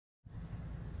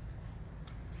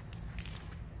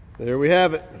There we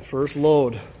have it, first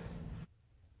load.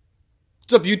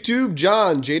 What's up YouTube?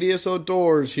 John, JDS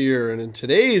Outdoors here, and in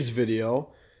today's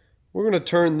video, we're going to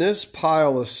turn this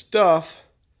pile of stuff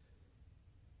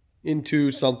into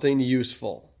something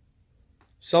useful.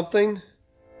 Something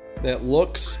that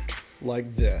looks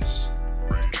like this.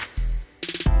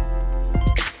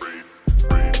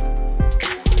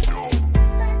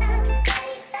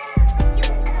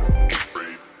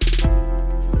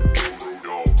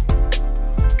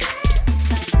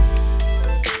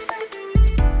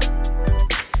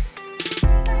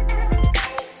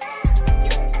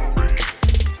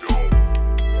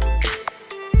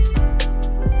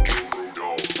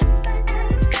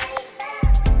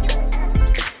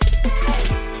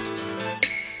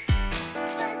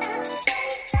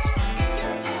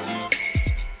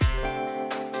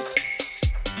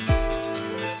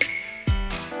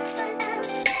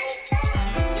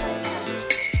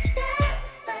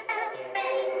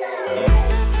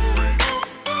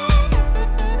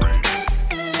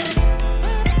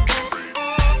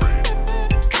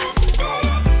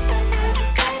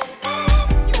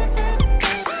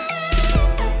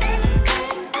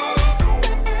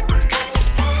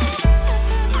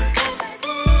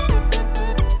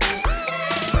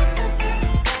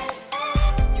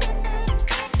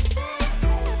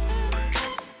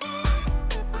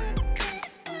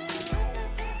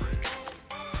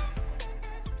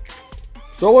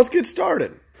 So let's get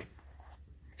started.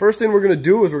 First thing we're going to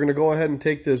do is we're going to go ahead and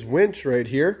take this winch right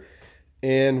here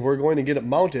and we're going to get it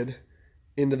mounted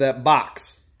into that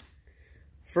box.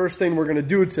 First thing we're going to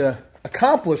do to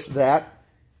accomplish that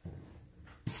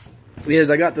is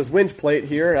I got this winch plate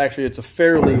here. Actually, it's a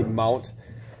Fairlead mount.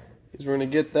 Is we're going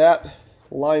to get that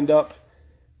lined up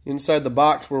inside the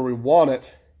box where we want it.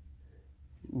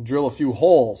 Drill a few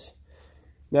holes.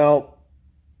 Now,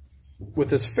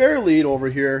 with this Fairlead over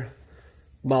here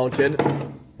mounted,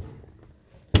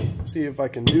 see if I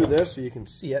can do this so you can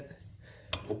see it.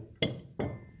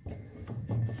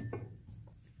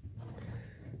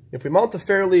 If we mount the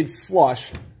Fairlead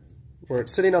flush where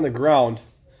it's sitting on the ground,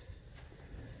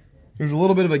 there's a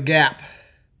little bit of a gap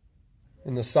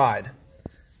in the side,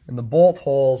 and the bolt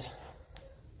holes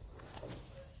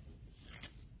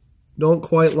don't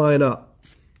quite line up,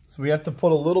 so we have to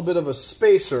put a little bit of a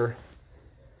spacer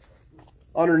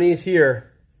underneath here.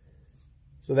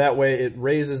 So that way it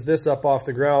raises this up off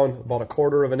the ground about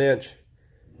 1/4 of an inch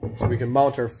so we can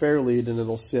mount our Fairlead and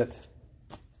it'll sit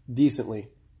decently.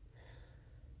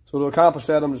 So to accomplish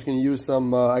that, I'm just going to use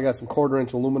some, I got some 1/4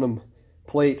 inch aluminum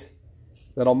plate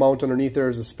that I'll mount underneath there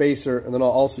as a spacer, and then I'll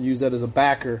also use that as a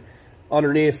backer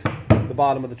underneath the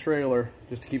bottom of the trailer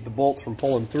just to keep the bolts from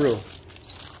pulling through.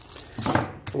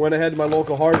 I went ahead to my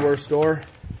local hardware store,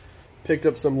 picked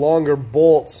up some longer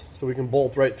bolts so we can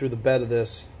bolt right through the bed of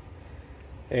this.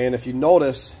 And if you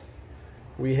notice,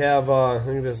 we have, I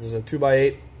think this is a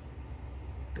 2x8.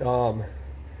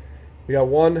 We got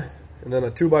one, and then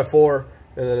a 2x4,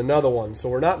 and then another one. So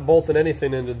we're not bolting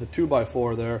anything into the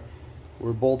 2x4 there.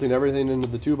 We're bolting everything into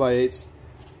the 2x8s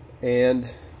and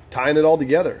tying it all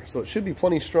together. So it should be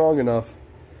plenty strong enough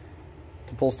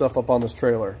to pull stuff up on this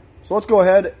trailer. So let's go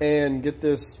ahead and get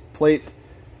this plate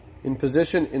in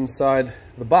position inside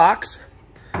the box.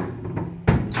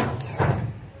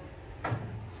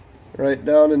 Right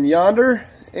down in yonder,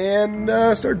 and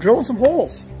start drilling some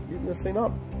holes, getting this thing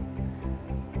up.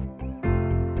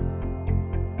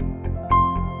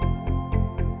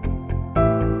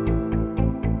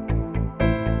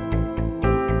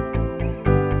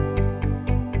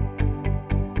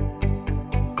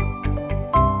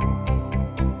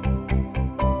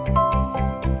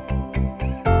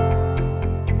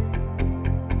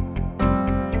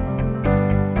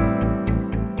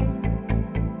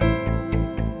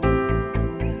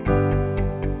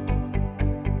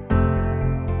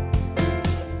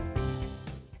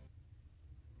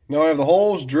 Now I have the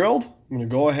holes drilled. I'm going to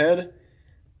go ahead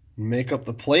and make up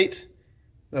the plate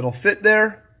that'll fit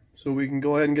there so we can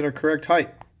go ahead and get our correct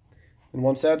height. And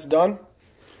once that's done,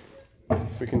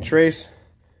 we can trace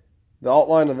the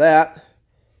outline of that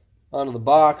onto the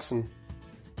box and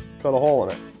cut a hole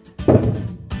in it.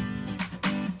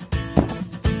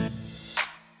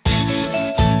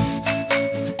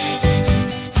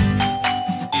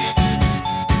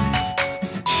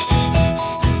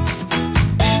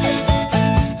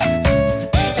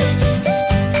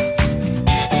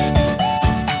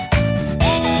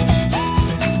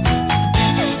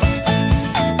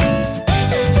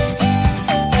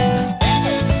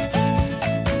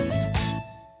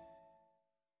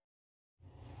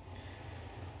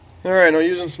 Alright, now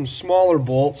using some smaller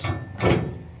bolts,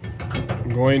 I'm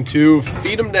going to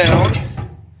feed them down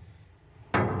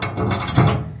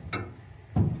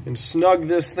and snug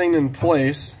this thing in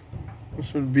place.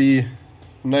 This would be a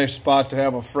nice spot to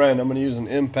have a friend. I'm going to use an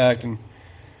impact and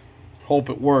hope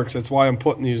it works. That's why I'm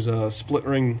putting these split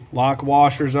ring lock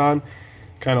washers on,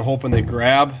 kind of hoping they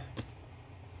grab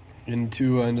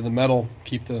into the metal,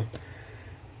 keep the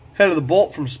head of the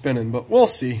bolt from spinning, but we'll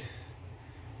see.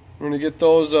 We're going to get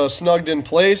those snugged in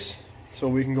place so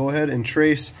we can go ahead and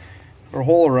trace our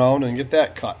hole around and get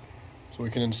that cut so we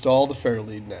can install the fair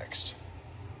lead next.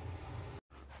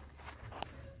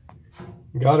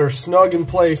 Got her snug in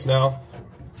place now.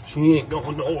 She ain't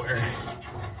going nowhere.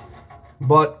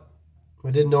 But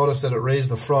I did notice that it raised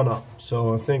the front up,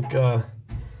 so I think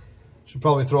should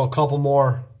probably throw a couple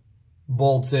more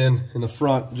bolts in the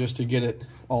front just to get it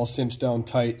all cinched down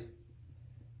tight.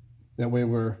 That way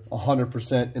we're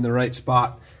 100% in the right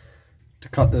spot to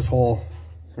cut this hole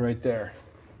right there.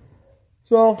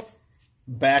 So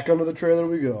back under the trailer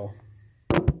we go.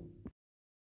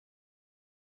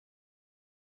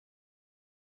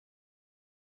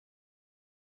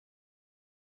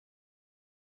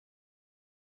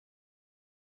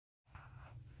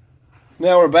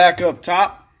 Now we're back up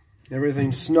top.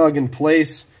 Everything's snug in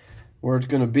place where it's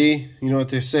going to be. You know what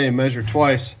they say, measure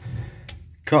twice,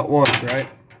 cut once, right?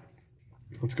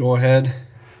 Let's go ahead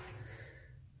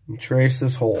and trace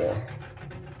this hole.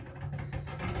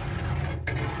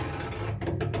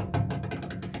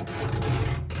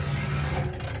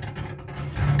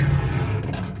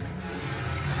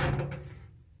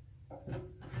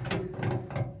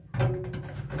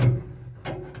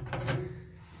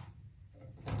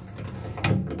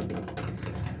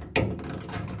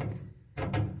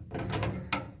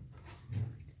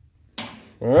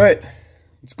 All right,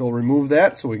 let's go remove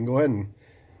that so we can go ahead and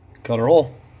cut our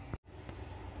hole.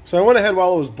 So I went ahead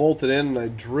while it was bolted in and I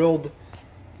drilled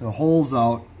the holes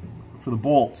out for the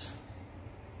bolts.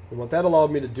 And what that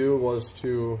allowed me to do was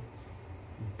to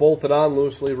bolt it on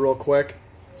loosely real quick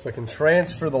so I can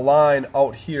transfer the line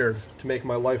out here to make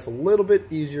my life a little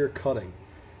bit easier cutting.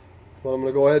 What I'm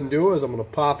going to go ahead and do is I'm going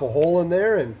to pop a hole in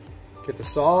there and get the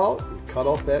saw out and cut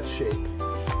out that shape.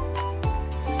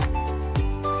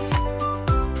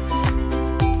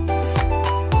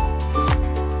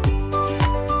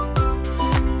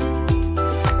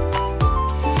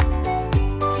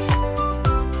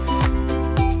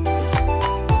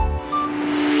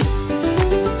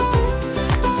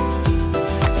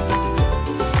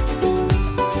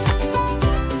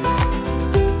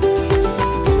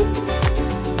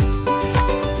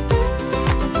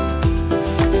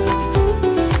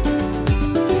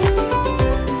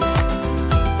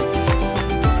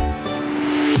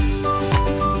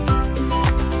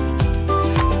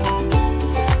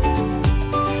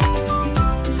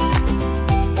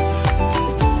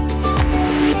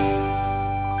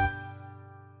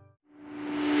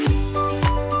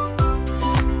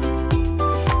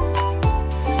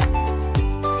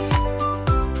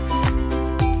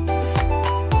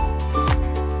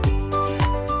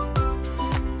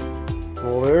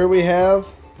 Well, there we have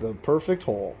the perfect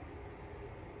hole.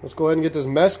 Let's go ahead and get this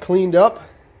mess cleaned up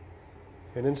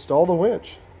and install the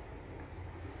winch.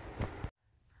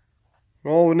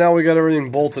 Well, now we got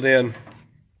everything bolted in.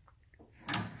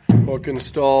 Hook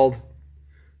installed.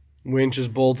 Winch is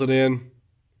bolted in.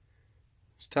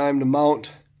 It's time to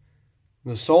mount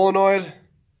the solenoid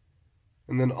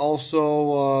and then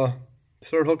also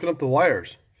start hooking up the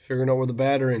wires, figuring out where the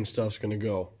battery and stuff's going to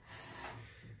go.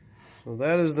 So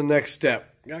that is the next step.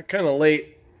 Got kind of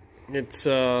late. It's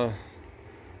 3:30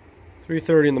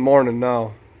 in the morning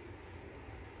now.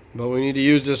 But we need to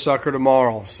use this sucker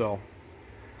tomorrow, so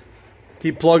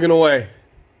keep plugging away.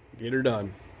 Get her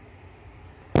done.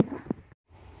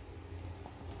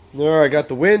 There, I got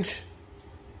the winch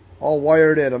all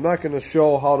wired in. I'm not going to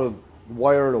show how to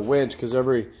wire in a winch because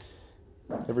every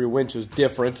winch is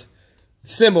different.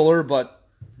 Similar, but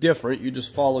different. You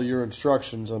just follow your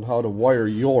instructions on how to wire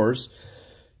yours.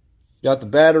 Got the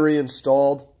battery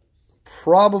installed.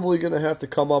 Probably going to have to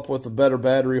come up with a better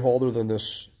battery holder than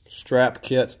this strap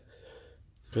kit,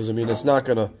 because I mean it's not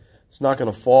gonna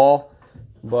fall,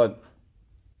 but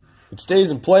it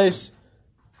stays in place,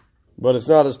 but it's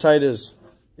not as tight as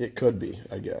it could be,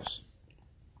 I guess.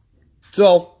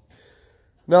 So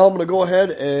now I'm going to go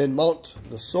ahead and mount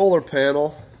the solar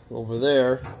panel over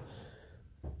there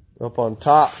up on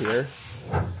top here.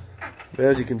 But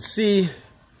as you can see,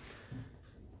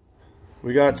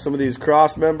 we got some of these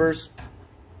cross members.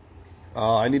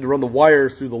 I need to run the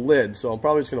wires through the lid, so I'm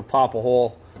probably just going to pop a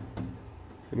hole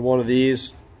in one of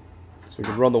these so we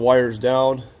can run the wires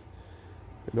down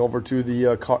and over to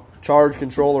the charge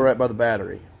controller right by the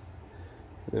battery.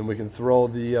 And then we can throw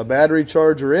the battery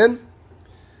charger in.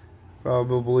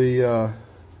 Probably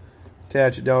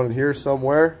attach it down in here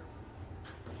somewhere,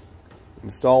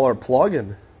 install our plug,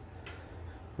 and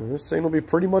this thing will be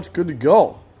pretty much good to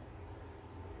go.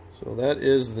 So that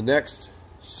is the next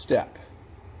step.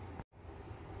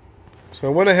 So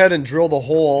I went ahead and drilled a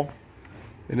hole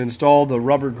and installed the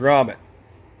rubber grommet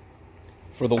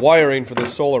for the wiring for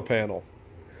this solar panel.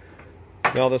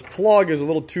 Now this plug is a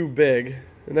little too big,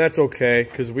 and that's okay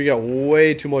because we got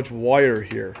way too much wire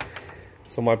here.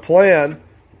 So my plan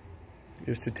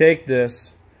is to take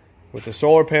this with the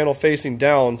solar panel facing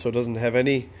down so it doesn't have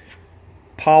any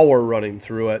power running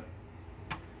through it.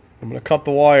 I'm going to cut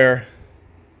the wire.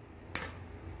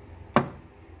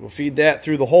 We'll feed that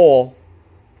through the hole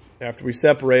after we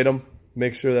separate them.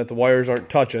 Make sure that the wires aren't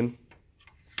touching.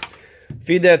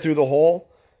 Feed that through the hole,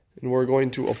 and we're going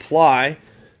to apply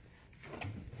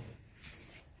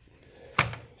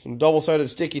some double-sided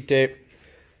sticky tape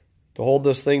to hold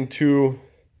this thing to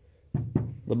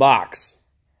the box.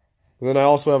 And then I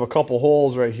also have a couple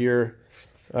holes right here.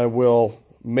 I will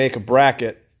make a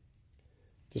bracket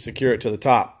to secure it to the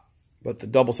top, but the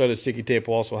double-sided sticky tape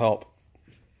will also help.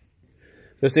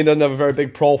 This thing doesn't have a very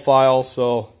big profile,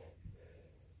 so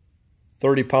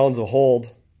 30 pounds of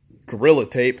hold Gorilla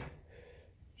Tape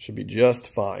should be just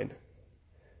fine.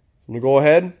 I'm going to go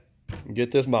ahead and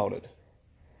get this mounted.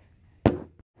 So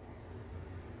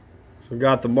we've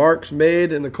got the marks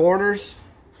made in the corners,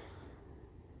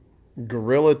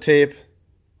 Gorilla Tape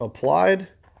applied.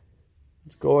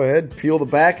 Let's go ahead, peel the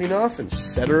backing off, and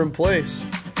set her in place.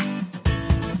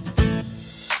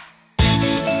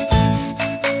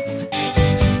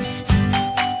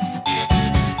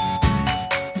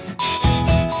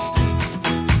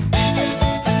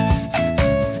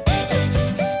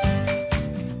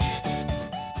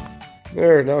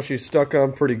 There, now she's stuck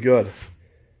on pretty good. I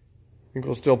think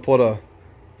we'll still put a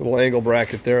little angle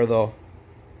bracket there though,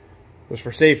 just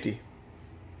for safety.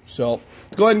 So,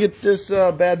 let's go ahead and get this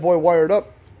bad boy wired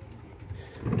up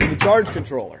to the charge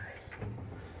controller.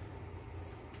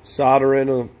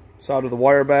 Solder the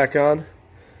wire back on,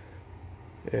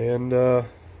 and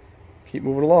keep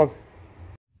moving along.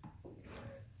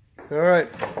 Alright,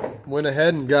 went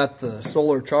ahead and got the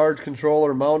solar charge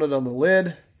controller mounted on the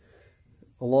lid,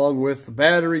 along with the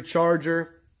battery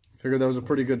charger. Figured that was a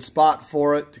pretty good spot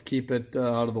for it to keep it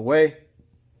out of the way.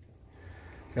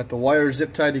 Got the wires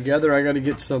zip tied together. I got to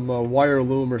get some wire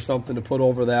loom or something to put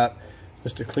over that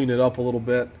just to clean it up a little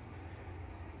bit.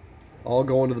 All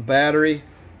going to the battery.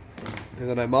 And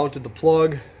then I mounted the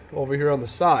plug over here on the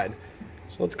side.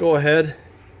 So let's go ahead,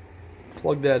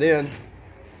 plug that in,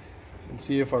 and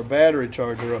see if our battery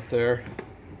charger up there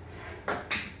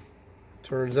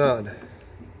turns on.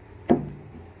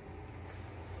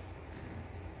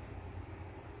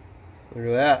 Look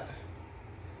at that.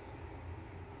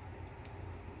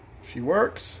 She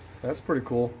works. That's pretty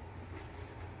cool.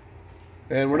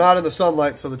 And we're not in the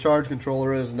sunlight, so the charge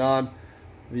controller is on.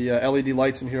 The LED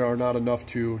lights in here are not enough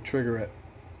to trigger it.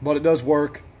 But it does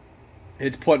work.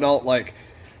 It's putting out like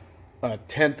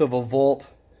 1/10 of a volt.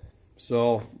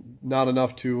 So not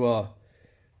enough to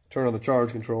turn on the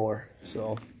charge controller.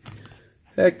 So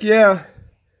heck yeah.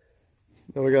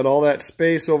 Now we got all that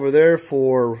space over there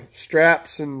for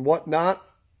straps and whatnot.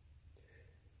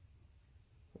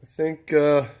 I think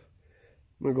I'm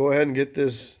gonna go ahead and get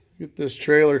this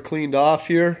trailer cleaned off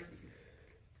here,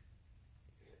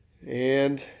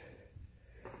 and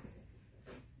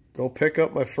go pick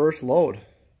up my first load.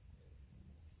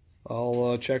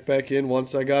 I'll check back in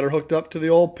once I got her hooked up to the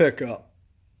old pickup.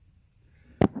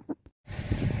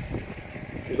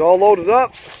 She's all loaded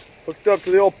up, hooked up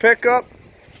to the old pickup.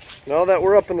 Now that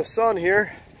we're up in the sun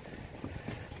here,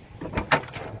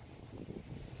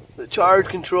 the charge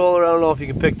controller, I don't know if you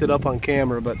can pick that up on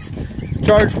camera, but the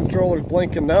charge controller's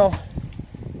blinking now.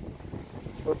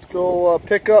 Let's go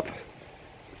pick up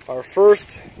our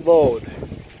first load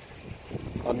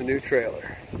on the new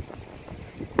trailer.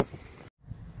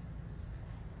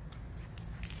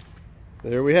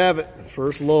 There we have it,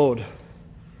 first load.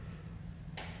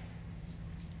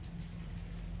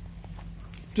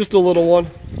 Just a little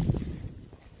one.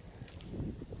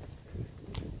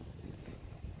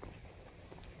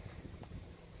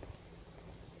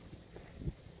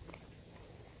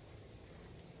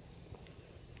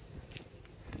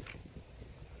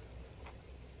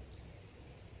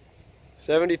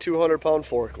 $7,200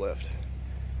 forklift.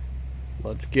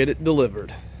 Let's get it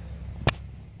delivered.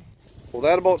 Well,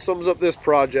 that about sums up this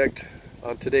project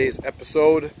on today's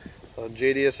episode on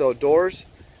JDS Outdoors.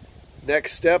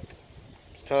 Next step,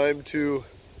 it's time to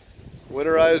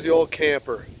winterize the old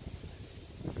camper.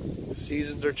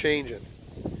 Seasons are changing.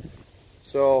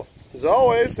 So As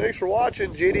always, thanks for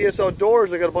watching JDS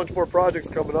Outdoors. I got a bunch more projects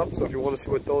coming up, so if you want to see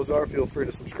what those are, feel free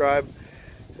to subscribe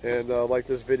and like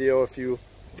this video if you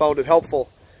found it helpful.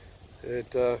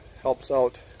 It helps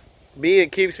out me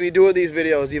and keeps me doing these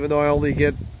videos, even though I only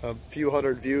get a few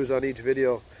hundred views on each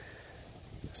video.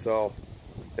 So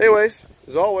anyways,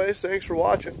 as always, thanks for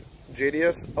watching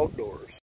JDS Outdoors.